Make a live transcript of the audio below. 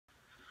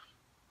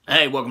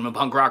Hey, welcome to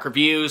Punk Rock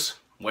Reviews,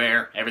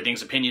 where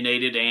everything's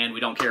opinionated and we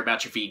don't care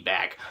about your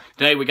feedback.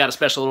 Today we got a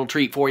special little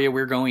treat for you.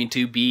 We're going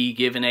to be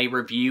giving a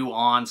review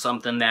on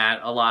something that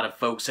a lot of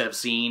folks have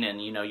seen,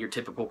 and your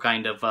typical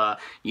kind of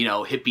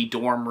hippie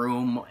dorm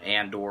room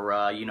and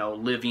or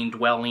living,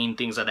 dwelling,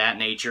 things of that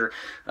nature.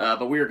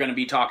 But we're going to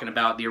be talking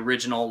about the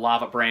original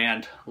Lava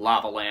brand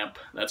lava lamp.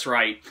 That's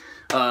right.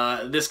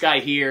 This guy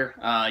here,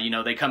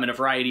 they come in a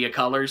variety of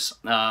colors.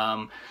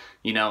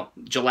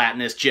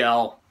 Gelatinous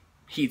gel.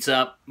 Heats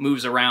up,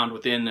 moves around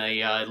within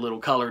a little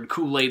colored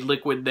Kool-Aid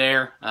liquid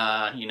there.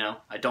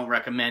 I don't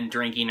recommend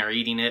drinking or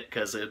eating it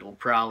because it'll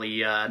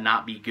probably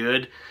not be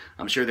good.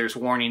 I'm sure there's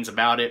warnings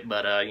about it,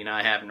 but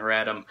I haven't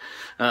read them.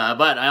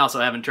 But I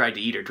also haven't tried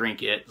to eat or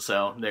drink it,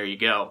 so there you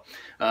go.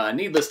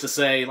 Needless to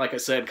say, like I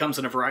said, comes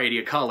in a variety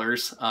of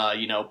colors.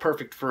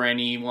 Perfect for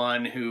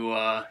anyone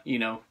who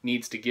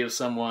needs to give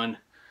someone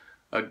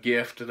a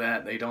gift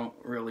that they don't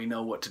really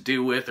know what to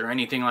do with or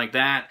anything like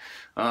that.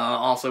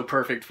 Also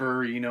perfect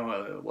for,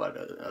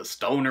 a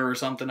stoner or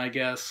something, I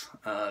guess.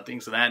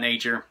 Things of that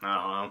nature. I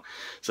don't know.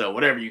 So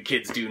whatever you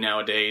kids do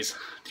nowadays,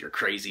 your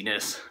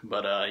craziness.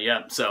 But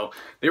yeah, so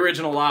the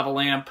original lava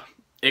lamp,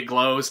 it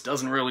glows,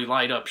 doesn't really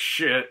light up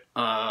shit,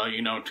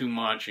 too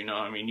much,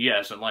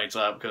 yes, it lights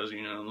up because,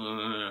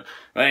 I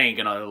ain't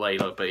gonna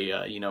light up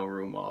a,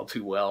 room all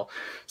too well.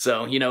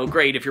 So,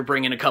 great if you're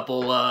bringing a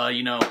couple,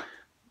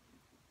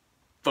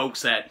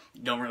 folks that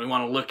don't really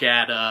want to look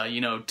at,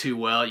 too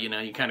well,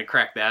 you kind of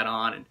crack that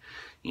on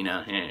and,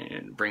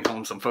 and bring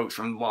home some folks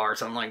from the bar or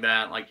something like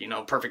that, like,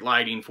 perfect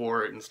lighting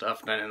for it and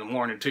stuff. Then in the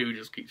morning, too,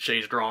 just keep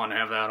shades drawn,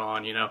 have that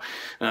on,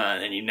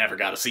 and you never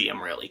got to see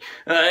them, really.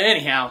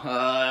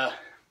 Anyhow,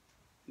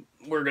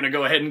 we're going to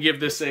go ahead and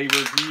give this a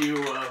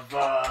review of,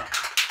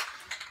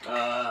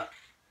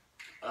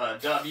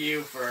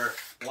 W for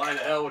why the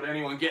hell would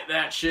anyone get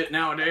that shit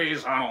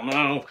nowadays? I don't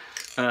know.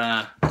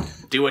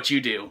 Do what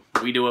you do.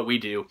 We do what we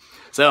do.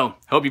 So,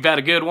 hope you've had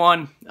a good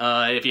one.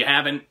 If you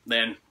haven't,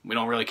 then we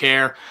don't really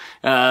care.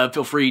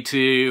 Feel free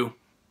to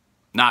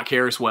not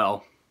care as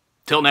well.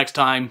 Till next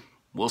time,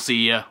 we'll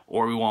see ya,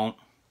 or we won't.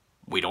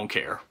 We don't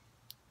care.